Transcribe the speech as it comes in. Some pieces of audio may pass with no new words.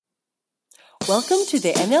Welcome to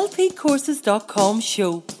the NLPcourses.com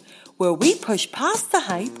show, where we push past the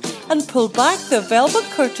hype and pull back the velvet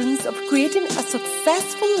curtains of creating a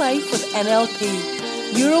successful life with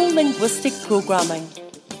NLP, Neuro-Linguistic Programming.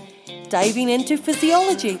 Diving into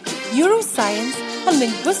physiology, neuroscience and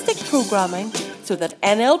linguistic programming so that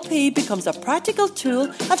NLP becomes a practical tool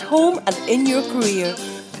at home and in your career,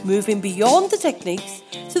 moving beyond the techniques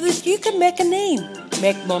so that you can make a name,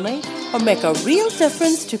 make money, or make a real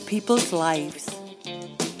difference to people's lives.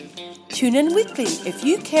 Tune in weekly if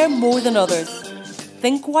you care more than others.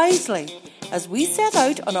 Think wisely as we set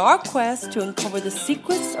out on our quest to uncover the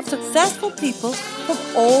secrets of successful people from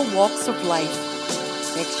all walks of life.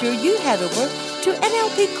 Make sure you head over to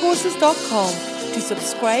NLPcourses.com to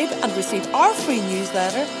subscribe and receive our free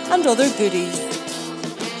newsletter and other goodies.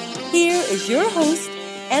 Here is your host,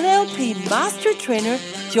 NLP Master Trainer,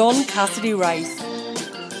 John Cassidy Rice.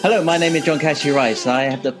 Hello, my name is John Cassidy Rice. I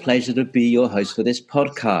have the pleasure to be your host for this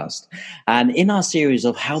podcast. And in our series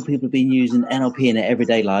of how people have been using NLP in their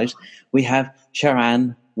everyday lives, we have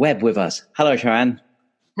Sharan Webb with us. Hello, Sharan.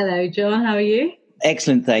 Hello, John. How are you?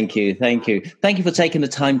 Excellent. Thank you. Thank you. Thank you for taking the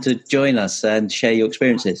time to join us and share your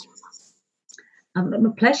experiences. My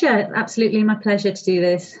pleasure. Absolutely my pleasure to do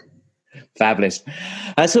this. Fabulous.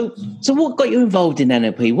 So what got you involved in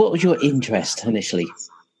NLP? What was your interest initially?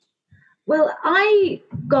 Well, I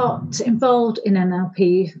got involved in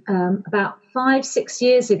NLP about 5-6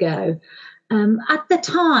 years ago. At the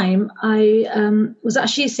time, I was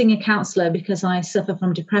actually seeing a counsellor because I suffer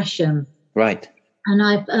from depression. Right. And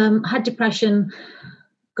I've had depression,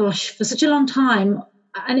 for such a long time.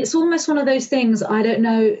 And it's almost one of those things, I don't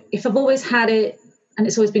know if I've always had it and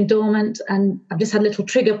it's always been dormant and I've just had little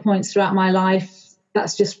trigger points throughout my life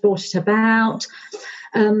that's just brought it about.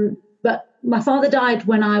 But my father died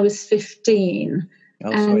when I was 15.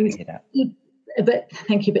 Oh, sorry to hear that. But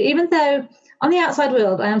thank you. But even though on the outside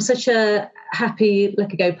world, I am such a happy,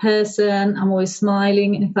 let-go person, I'm always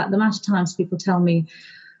smiling. And in fact, the amount of times people tell me,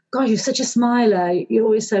 God, you're such a smiler, you're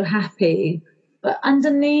always so happy. But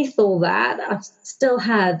underneath all that, I've still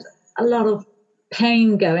had a lot of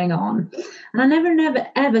pain going on. And I never,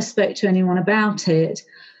 ever spoke to anyone about it.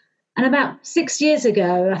 And about 6 years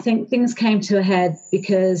ago, I think things came to a head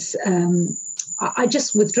because I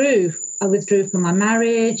just withdrew. I withdrew from my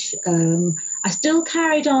marriage. I still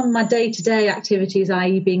carried on my day-to-day activities,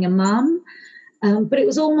 i.e. being a mum. But it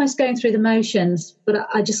was almost going through the motions, but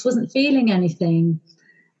I just wasn't feeling anything.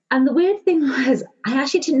 And the weird thing was, I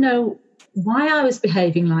actually didn't know why I was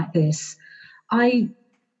behaving like this. I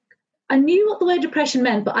knew what the word depression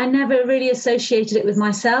meant, but I never really associated it with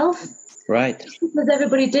myself. Right. Because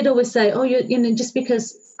everybody did always say, oh, just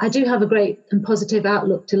because I do have a great and positive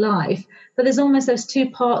outlook to life, but there's almost those two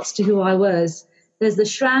parts to who I was. There's the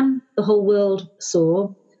Sharan the whole world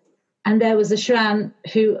saw, and there was the Sharan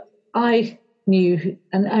who I knew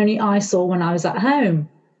and only I saw when I was at home.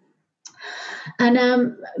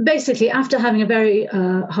 And basically, after having a very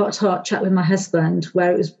heart-to-heart chat with my husband,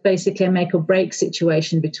 where it was basically a make-or-break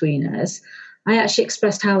situation between us, I actually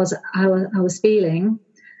expressed how I was feeling.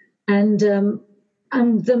 And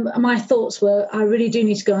my thoughts were, I really do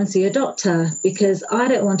need to go and see a doctor because I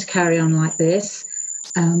don't want to carry on like this.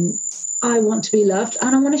 I want to be loved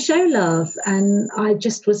and I want to show love. And I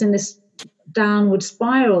just was in this downward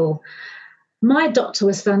spiral. My doctor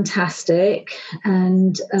was fantastic,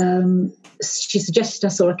 and she suggested I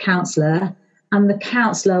saw a counsellor, and the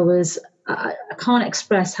counsellor was, I can't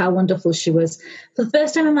express how wonderful she was. For the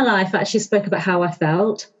first time in my life, I actually spoke about how I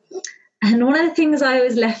felt. And one of the things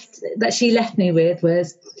she left me with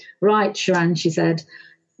was, right, Sharan, she said,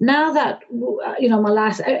 now that, my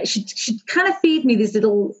life, she'd kind of feed me these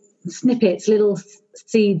little snippets, little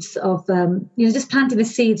seeds of, just planting the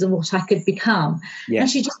seeds of what I could become. Yeah. And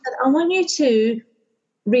she just said, I want you to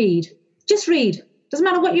read. Just read. Doesn't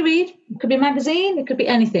matter what you read. It could be a magazine. It could be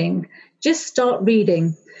anything. Just start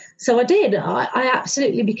reading. So I did. I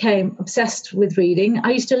absolutely became obsessed with reading.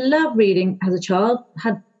 I used to love reading as a child,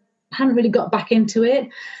 hadn't really got back into it.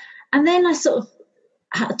 And then I sort of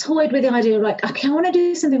toyed with the idea of okay, I want to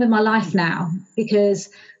do something with my life now because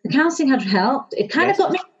the counselling had helped. It kind of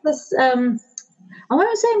got me to this, I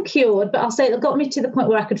won't say I'm cured, but I'll say it got me to the point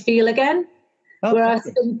where I could feel again, where I was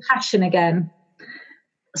feeling passion again.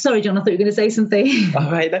 Sorry, John, I thought you were going to say something. All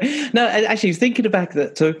right. No, actually, thinking about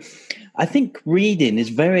that, so I think reading is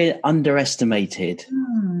very underestimated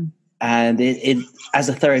and it as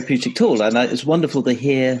a therapeutic tool. And it's wonderful to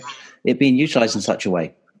hear it being utilised in such a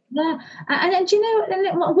way. Yeah. And do you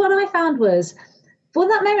know what I found was for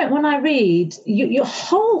that moment when I read, your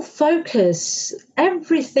whole focus,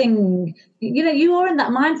 everything, you are in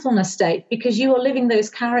that mindfulness state because you are living those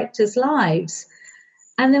characters' lives.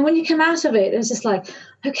 And then when you come out of it, it's just like,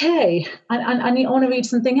 okay, I want to read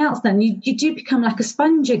something else. Then you do become like a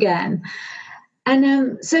sponge again.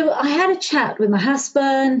 And so I had a chat with my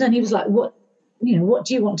husband, and he was like, what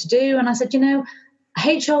do you want to do? And I said,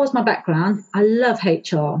 HR was my background. I love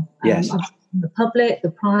HR. Yes. I've the public,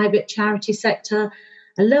 the private, charity sector.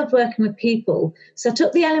 I love working with people. So I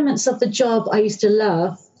took the elements of the job I used to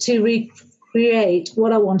love to recreate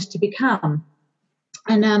what I wanted to become.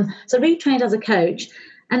 And so I retrained as a coach.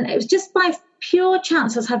 And it was just by pure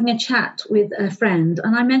chance I was having a chat with a friend.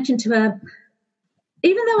 And I mentioned to her,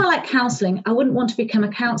 even though I like counselling, I wouldn't want to become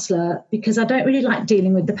a counsellor because I don't really like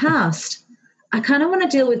dealing with the past. I kind of want to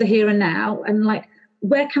deal with the here and now and like,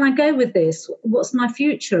 where can I go with this? What's my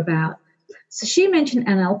future about? So she mentioned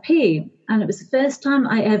NLP, and it was the first time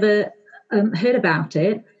I ever heard about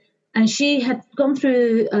it. And she had gone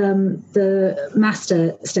through the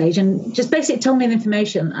master stage and just basically told me the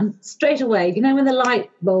information. And straight away, when the light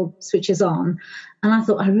bulb switches on, and I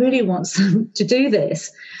thought, I really want to do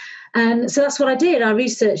this. And so that's what I did. I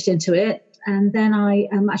researched into it, and then I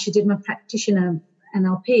actually did my practitioner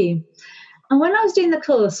NLP. And when I was doing the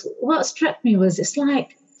course, what struck me was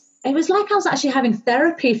it was like I was actually having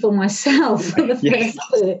therapy for myself for the first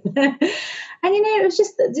time. And, it was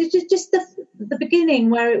just the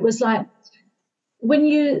beginning where it was like when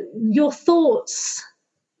your thoughts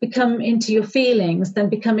become into your feelings, then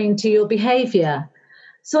become into your behavior.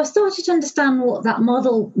 So I started to understand what that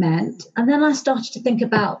model meant. And then I started to think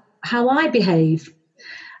about how I behave.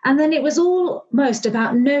 And then it was almost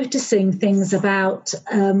about noticing things about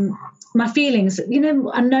my feelings,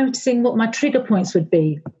 and noticing what my trigger points would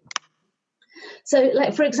be. So,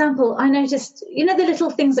 like, for example, I noticed, the little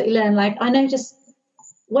things that you learn, like I noticed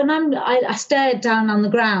when I stared down on the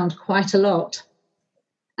ground quite a lot,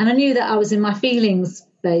 and I knew that I was in my feelings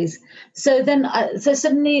phase. So then, so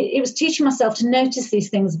suddenly it was teaching myself to notice these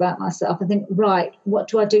things about myself. I think, right, what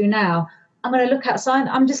do I do now? I'm going to look outside.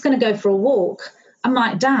 I'm just going to go for a walk. I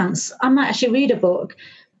might dance. I might actually read a book.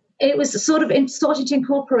 It was sort of starting to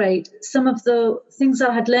incorporate some of the things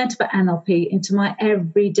I had learned about NLP into my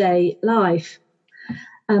everyday life.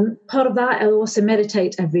 Part of that, I also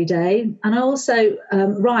meditate every day, and I also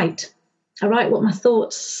write. I write what my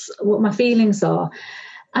thoughts, what my feelings are.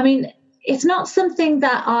 I mean, it's not something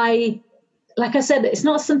that like I said, it's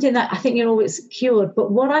not something that I think you're always cured,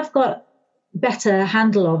 but what I've got better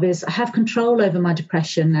handle of is I have control over my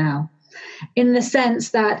depression now, in the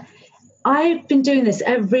sense that I've been doing this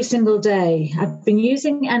every single day. I've been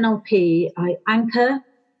using NLP. I anchor,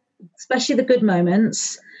 especially the good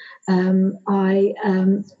moments. I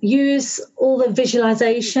use all the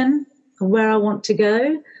visualization of where I want to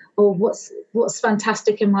go or what's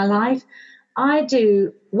fantastic in my life. I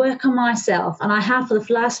do work on myself, and I have for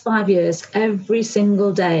the last 5 years every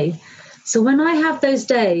single day. So when I have those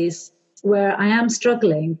days where I am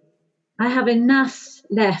struggling, I have enough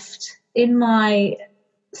left in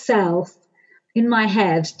myself, in my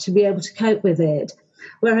head, to be able to cope with it.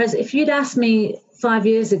 Whereas if you'd asked me 5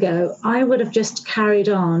 years ago, I would have just carried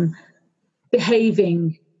on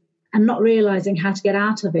behaving and not realizing how to get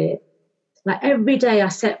out of it. Like every day I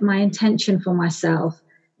set my intention for myself,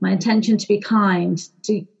 my intention to be kind,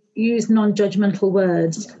 to use non-judgmental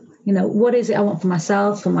words. What is it I want for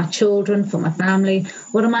myself, for my children, for my family?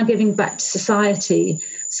 What am I giving back to society?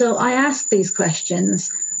 So I ask these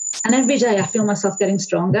questions, and every day I feel myself getting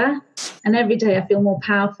stronger, and every day I feel more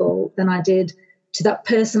powerful than I did to that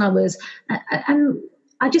person I was. And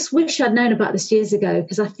I just wish I'd known about this years ago,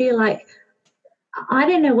 because I feel like I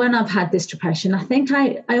don't know when I've had this depression. I think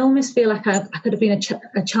I almost feel like I could have been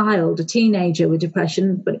a child, a teenager with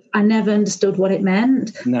depression, but I never understood what it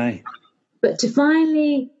meant. No. But to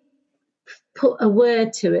finally put a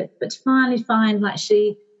word to it, but to finally find,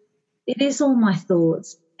 actually, it is all my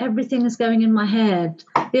thoughts. Everything is going in my head.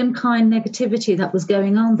 The unkind negativity that was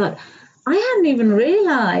going on that I hadn't even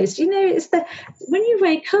realised. It's when you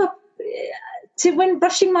wake up to when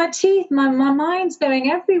brushing my teeth, my mind's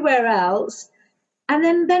going everywhere else.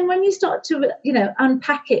 And then when you start to,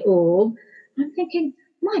 unpack it all, I'm thinking,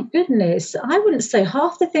 my goodness, I wouldn't say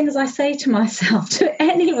half the things I say to myself to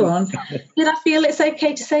anyone, yet I feel it's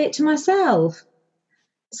okay to say it to myself.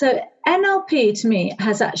 So NLP to me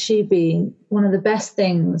has actually been one of the best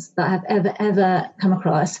things that I've ever come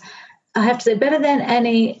across. I have to say, better than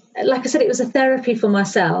any, like I said, it was a therapy for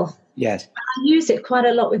myself. Yes. I use it quite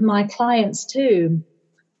a lot with my clients too.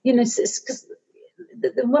 Because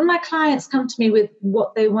when my clients come to me with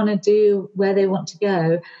what they want to do, where they want to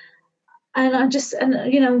go,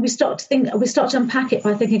 we start to unpack it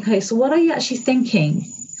by thinking, okay, so what are you actually thinking?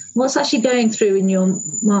 What's actually going through in your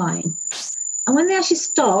mind? And when they actually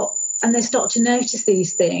stop and they start to notice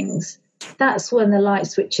these things, that's when the light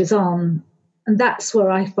switches on. And that's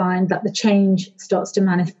where I find that the change starts to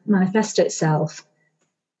manifest itself.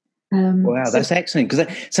 Wow, that's excellent, because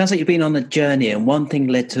it sounds like you've been on a journey and one thing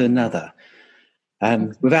led to another.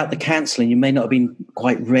 Without the counselling, you may not have been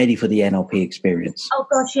quite ready for the NLP experience. Oh,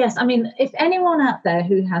 gosh, yes. I mean, if anyone out there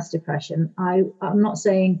who has depression, I'm not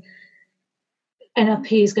saying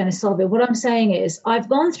NLP is going to solve it. What I'm saying is I've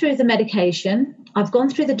gone through the medication, I've gone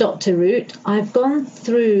through the doctor route, I've gone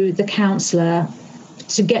through the counsellor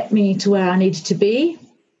to get me to where I needed to be,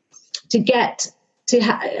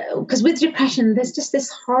 because with depression, there's just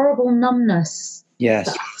this horrible numbness.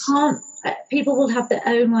 Yes. People will have their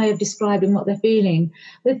own way of describing what they're feeling.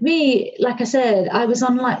 With me, like I said, I was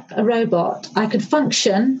on like a robot. I could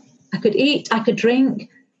function, I could eat, I could drink,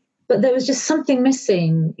 but there was just something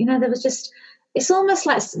missing. It's almost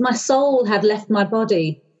like my soul had left my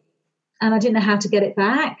body and I didn't know how to get it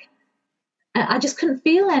back. I just couldn't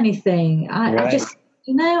feel anything.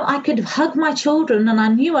 I could hug my children and I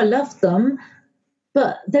knew I loved them,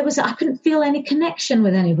 but I couldn't feel any connection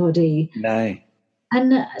with anybody. No.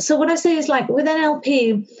 And so what I say is like with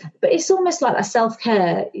NLP, but it's almost like a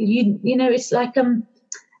self-care. It's like,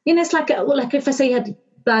 it's like if I say you had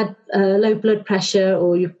bad low blood pressure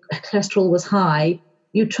or your cholesterol was high,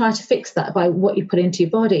 you try to fix that by what you put into your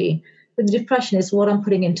body. But the depression is what I'm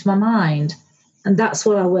putting into my mind. And that's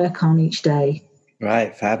what I work on each day.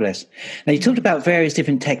 Right, fabulous. Now, you talked about various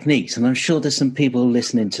different techniques, and I'm sure there's some people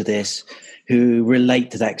listening to this who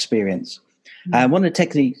relate to that experience. One of the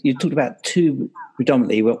techniques, you talked about two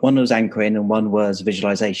predominantly. One was anchoring and one was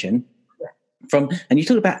visualization. And you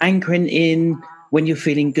talked about anchoring in when you're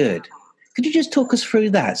feeling good. Could you just talk us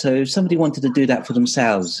through that? So if somebody wanted to do that for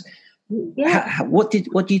themselves, what do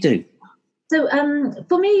you do? So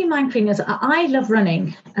for me, my anchoring is I love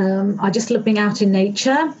running. I just love being out in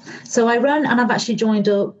nature. So I run, and I've actually joined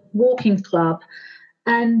a walking club.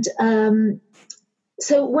 And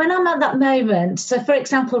so when I'm at that moment, so for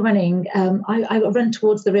example, running, I run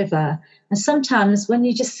towards the river. And sometimes when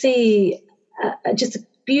you just see just a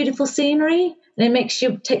beautiful scenery, and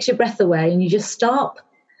it takes your breath away and you just stop.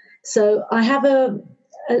 So I have a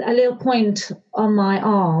little point on my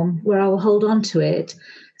arm where I will hold on to it.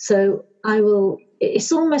 So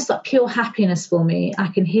it's almost like pure happiness for me. I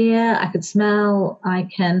can hear, I can smell, I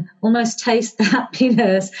can almost taste the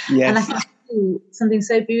happiness. Yes. And I can do something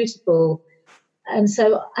so beautiful.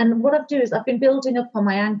 And what I do is I've been building up on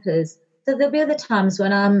my anchors. So there'll be other times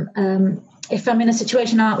when if I'm in a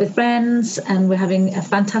situation out with friends and we're having a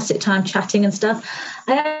fantastic time chatting and stuff,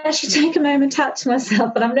 I actually take a moment out to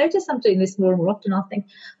myself. But I've noticed I'm doing this more and more often.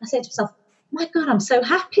 I say to myself, my God, I'm so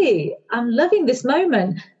happy. I'm loving this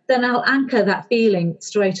moment. Then I'll anchor that feeling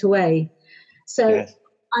straight away. So, yes.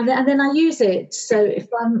 And then I use it. So if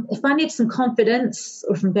I need some confidence,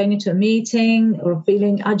 or if I'm going into a meeting or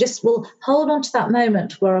feeling, I just will hold on to that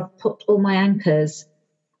moment where I've put all my anchors,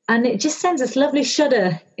 and it just sends this lovely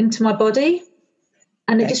shudder into my body,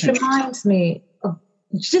 and it just reminds me of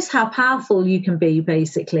just how powerful you can be,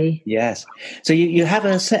 basically. Yes. So you have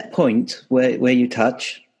a set point where you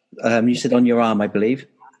touch. You said on your arm, I believe.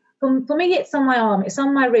 For me, it's on my arm. It's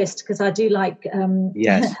on my wrist, because I do like.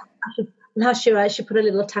 Yes. Last year, I should put a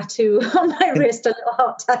little tattoo on my wrist, a little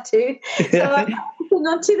heart tattoo. So I'm hanging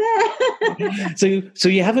on to there. So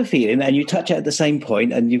you have a feeling, and you touch it at the same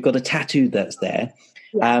point, and you've got a tattoo that's there,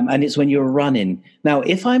 and it's when you're running. Now,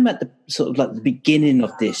 if I'm at the sort of like the beginning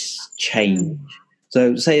of this change,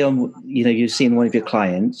 so say you're seeing one of your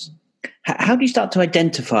clients, how do you start to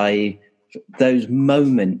identify those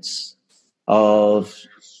moments of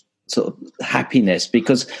sort of happiness?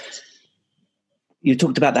 Because you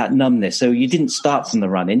talked about that numbness. So you didn't start from the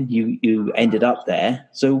running, you ended up there.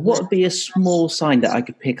 So what would be a small sign that I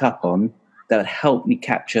could pick up on that would help me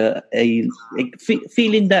capture a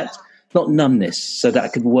feeling that's not numbness, so that I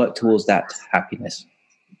could work towards that happiness?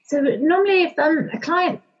 So normally if a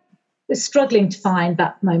client is struggling to find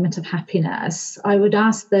that moment of happiness, I would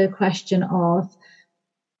ask the question of,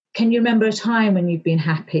 can you remember a time when you've been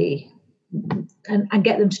happy? And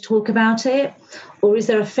get them to talk about it. Or is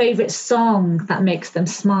there a favourite song that makes them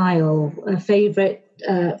smile, a favourite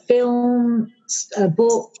film, a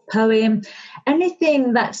book, poem,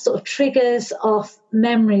 anything that sort of triggers off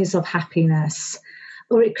memories of happiness?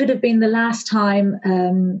 Or it could have been the last time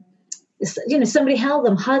somebody held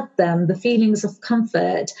them, hugged them, the feelings of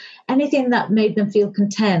comfort, anything that made them feel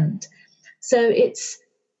content. So it's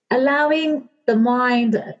allowing the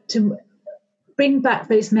mind to bring back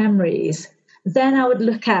those memories, then I would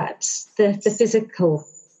look at the physical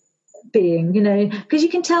being, because you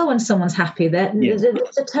can tell when someone's happy, that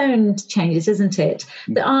the tone changes, isn't it?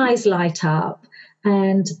 The eyes light up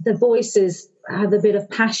and the voices have a bit of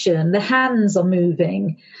passion, the hands are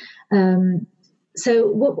moving.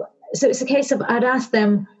 So it's a case of, I'd ask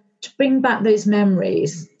them to bring back those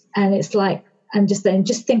memories, and it's like, I'm just saying,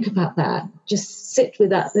 just think about that, just sit with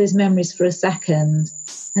those memories for a second,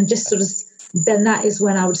 and just sort of, then that is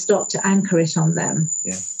when I would start to anchor it on them.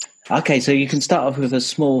 Yeah. Okay, so you can start off with a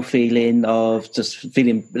small feeling of just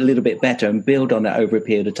feeling a little bit better and build on it over a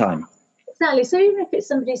period of time. Exactly. So even if it's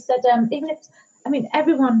somebody said,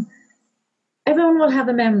 everyone will have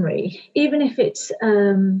a memory, even if it's,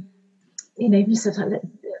 even stuff like that.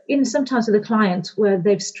 Sometimes with a client where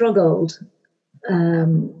they've struggled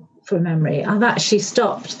for a memory, I've actually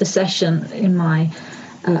stopped the session in my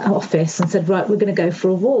office and said, right, we're going to go for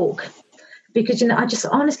a walk. Because, I just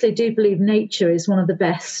honestly do believe nature is one of the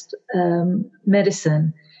best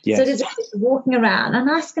medicine. Yes. So it is walking around and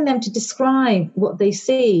asking them to describe what they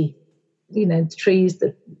see, the trees,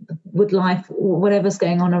 the wood life, whatever's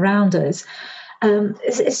going on around us.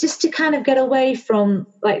 It's just to kind of get away from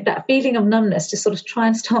like that feeling of numbness, to sort of try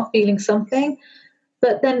and start feeling something.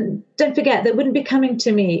 But then don't forget, they wouldn't be coming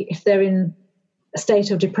to me if they're in a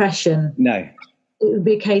state of depression. No. It would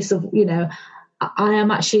be a case of,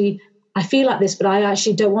 I feel like this, but I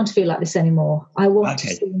actually don't want to feel like this anymore. I want to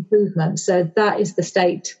see improvement. So that is the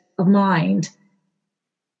state of mind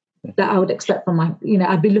that I would expect from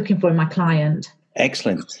I'd be looking for in my client.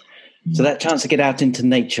 Excellent. So that chance to get out into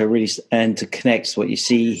nature really and to connect what you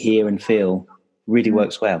see, hear and feel really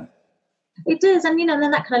works well. It does. And,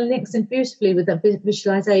 then that kind of links in beautifully with the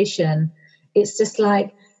visualization. It's just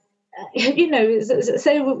like,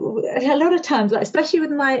 so a lot of times, like, especially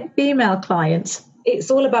with my female clients,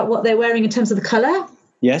 it's all about what they're wearing in terms of the colour.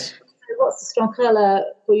 Yes. What's the strong colour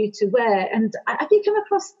for you to wear? And have you come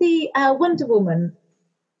across the Wonder Woman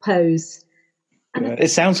pose? And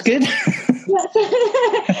it sounds good.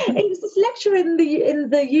 It was this lecturer in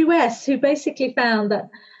the US who basically found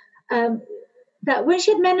that that when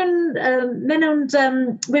she had men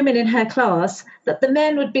and women in her class, that the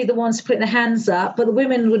men would be the ones putting their hands up, but the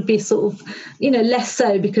women would be sort of, less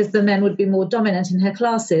so, because the men would be more dominant in her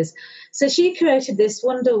classes. So she created this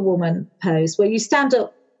Wonder Woman pose where you stand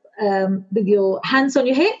up with your hands on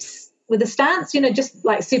your hips with a stance, just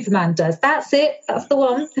like Superman does. That's it. That's the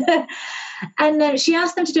one. And she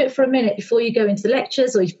asked them to do it for a minute before you go into the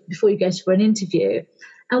lectures or before you go for an interview.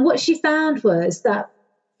 And what she found was that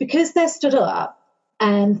because they're stood up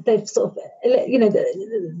and they've sort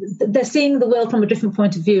of, they're seeing the world from a different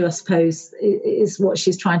point of view, I suppose, is what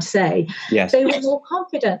she's trying to say. Yes. They were more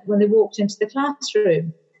confident when they walked into the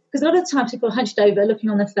classroom. Because a lot of times people are hunched over, looking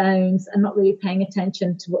on their phones and not really paying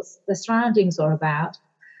attention to what the surroundings are about.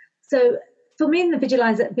 So for me, in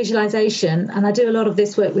the visualization, and I do a lot of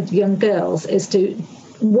this work with young girls,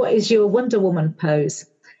 what is your Wonder Woman pose?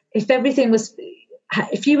 If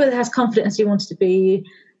you were as confident as you wanted to be,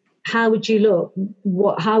 how would you look?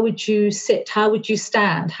 How would you sit? How would you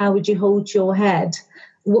stand? How would you hold your head?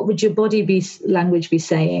 What would your body language be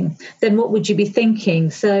saying? Then what would you be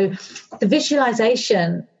thinking? So the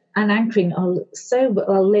visualization and anchoring are so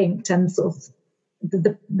well linked, and sort of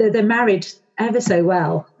they're married ever so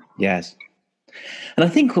well. Yes. And I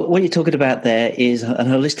think what you're talking about there is a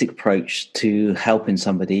holistic approach to helping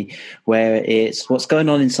somebody, where it's what's going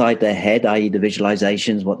on inside their head, i.e. the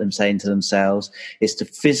visualizations, what they're saying to themselves. It's the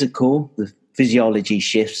physiology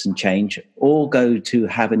shifts and change all go to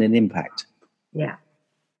having an impact. Yeah.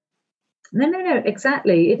 No,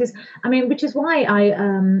 exactly. It is. I mean, which is why I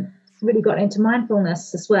really got into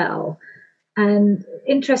mindfulness as well. And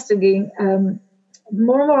interestingly,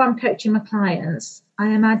 more and more I'm coaching my clients, I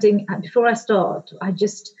am adding, before I start, I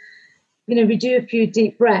just, we do a few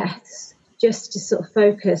deep breaths just to sort of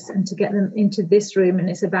focus and to get them into this room, and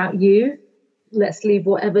it's about you. Let's leave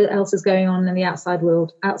whatever else is going on in the outside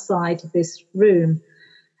world outside of this room.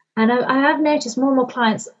 And I have noticed more and more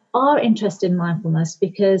clients are interested in mindfulness,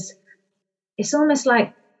 because it's almost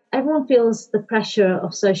like everyone feels the pressure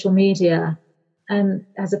of social media. And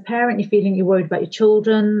as a parent, you're worried about your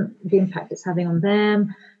children, the impact it's having on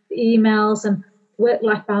them, the emails, and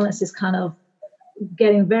work-life balance is kind of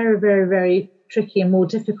getting very, very, very tricky and more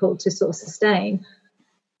difficult to sort of sustain.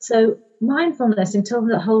 So mindfulness, in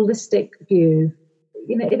terms of the holistic view,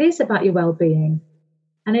 it is about your well-being,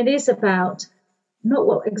 and it is about not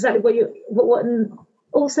what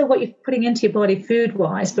you're putting into your body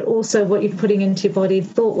food-wise, but also what you're putting into your body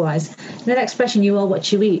thought-wise. That expression, you are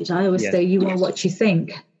what you eat. I always say you are what you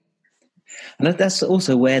think. And that's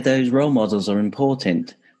also where those role models are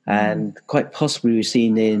important. And quite possibly we've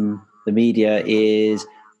seen in the media is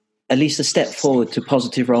at least a step forward to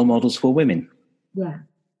positive role models for women. Yeah.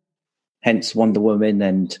 Hence Wonder Woman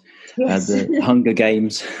and the Hunger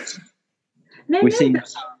Games.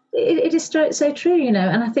 It is so true, you know,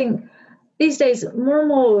 and I think these days more and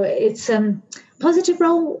more it's positive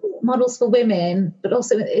role models for women, but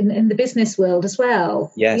also in the business world as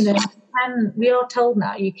well. Yes. You know, we are told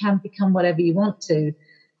now you can become whatever you want to.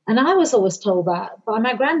 And I was always told that by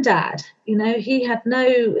my granddad. You know, he had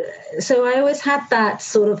so I always had that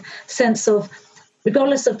sort of sense of,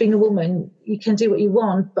 regardless of being a woman, you can do what you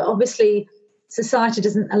want. But obviously, society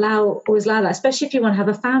doesn't always allow that, especially if you want to have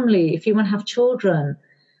a family, if you want to have children,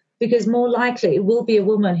 because more likely it will be a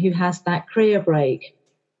woman who has that career break.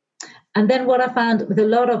 And then what I found with a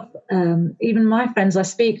lot of even my friends I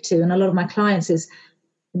speak to and a lot of my clients is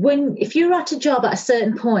if you're at a job at a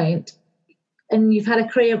certain point and you've had a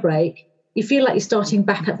career break, you feel like you're starting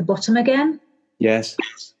back at the bottom again. Yes.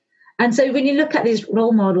 And so when you look at these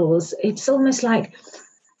role models, it's almost like,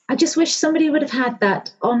 I just wish somebody would have had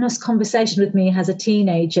that honest conversation with me as a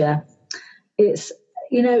teenager. It's,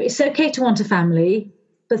 you know, it's okay to want a family,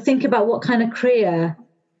 but think about what kind of career,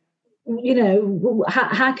 you know,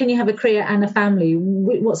 how can you have a career and a family?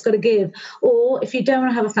 What's got to give? Or if you don't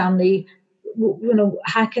want to have a family, you know,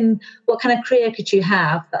 what kind of career could you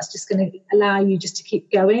have that's just going to allow you just to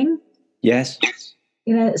keep going? Yes.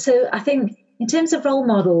 You know, so I think in terms of role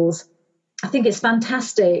models, I think it's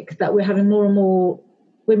fantastic that we're having more and more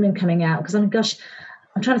women coming out, because I'm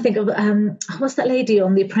trying to think of what's that lady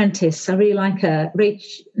on The Apprentice? I really like her.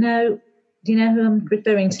 No, do you know who I'm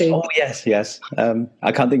referring to? Oh yes.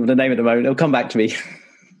 I can't think of the name at the moment. It'll come back to me.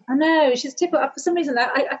 I know, she's typical. For some reason,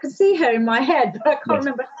 I can see her in my head, but I can't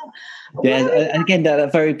remember how. Yeah, and again,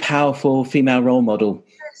 that very powerful female role model.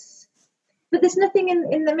 Yes. But there's nothing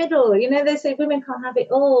in the middle. You know, they say women can't have it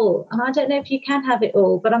all, and I don't know if you can have it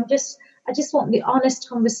all, but I just want the honest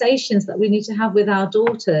conversations that we need to have with our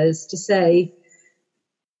daughters to say,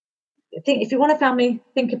 if you want a family,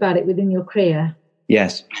 think about it within your career.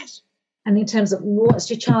 Yes. And in terms of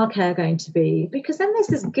what's your childcare going to be? Because then there's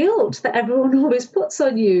this guilt that everyone always puts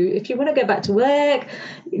on you. If you want to go back to work,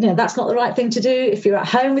 you know, that's not the right thing to do. If you're at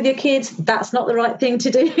home with your kids, that's not the right thing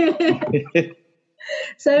to do.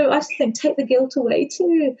 So I just think take the guilt away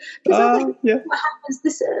too. Because what happens,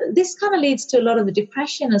 this kind of leads to a lot of the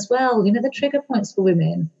depression as well, you know, the trigger points for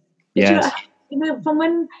women. Yes. You know, from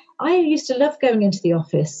when I used to love going into the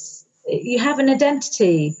office, you have an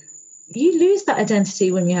identity. You lose that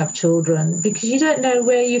identity when you have children because you don't know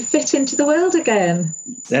where you fit into the world again.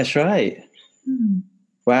 That's right.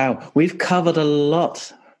 Wow. We've covered a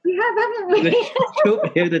lot. We have, haven't we?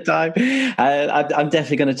 Short period of time. I'm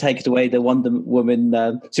definitely going to take it away, the Wonder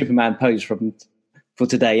Woman Superman pose for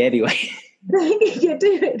today anyway. You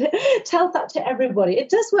do it. Tell that to everybody. It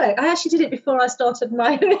does work. I actually did it before I started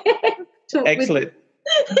my talk. Excellent.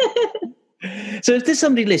 So if there's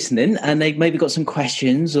somebody listening and they've maybe got some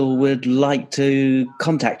questions or would like to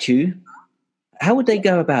contact you, how would they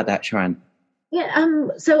go about that, Sharan? Yeah,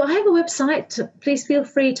 so I have a website. Please feel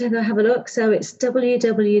free to go have a look. So it's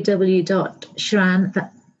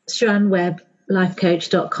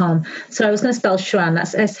www.sharanweblifecoach.com. So I was going to spell Sharan.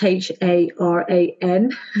 That's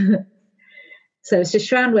SHARAN. So it's just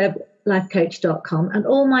sharanweblifecoach.com. And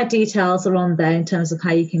all my details are on there in terms of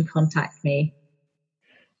how you can contact me.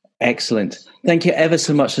 Excellent. Thank you ever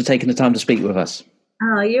so much for taking the time to speak with us.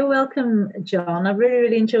 Oh, you're welcome, John. I really,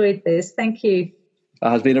 really enjoyed this. Thank you.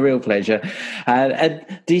 It's been a real pleasure. And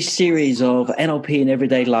this series of NLP in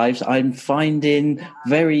everyday lives, I'm finding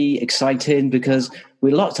very exciting because a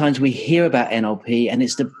lot of times we hear about NLP and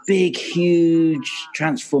it's the big, huge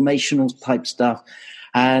transformational type stuff.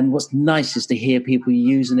 And what's nice is to hear people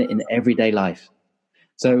using it in everyday life.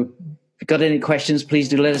 So if you've got any questions, please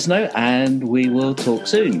do let us know and we will talk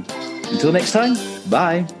soon. Until next time,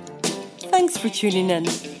 bye. Thanks for tuning in.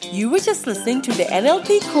 You were just listening to the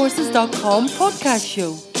NLPcourses.com podcast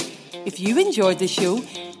show. If you enjoyed the show,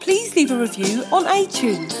 please leave a review on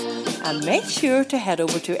iTunes and make sure to head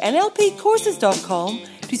over to NLPcourses.com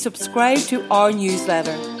to subscribe to our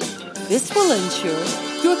newsletter. This will ensure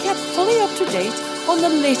you are kept fully up to date on the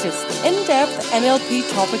latest in-depth NLP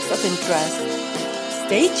topics of interest.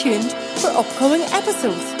 Stay tuned for upcoming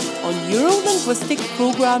episodes on neuro-linguistic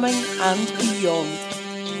programming and beyond.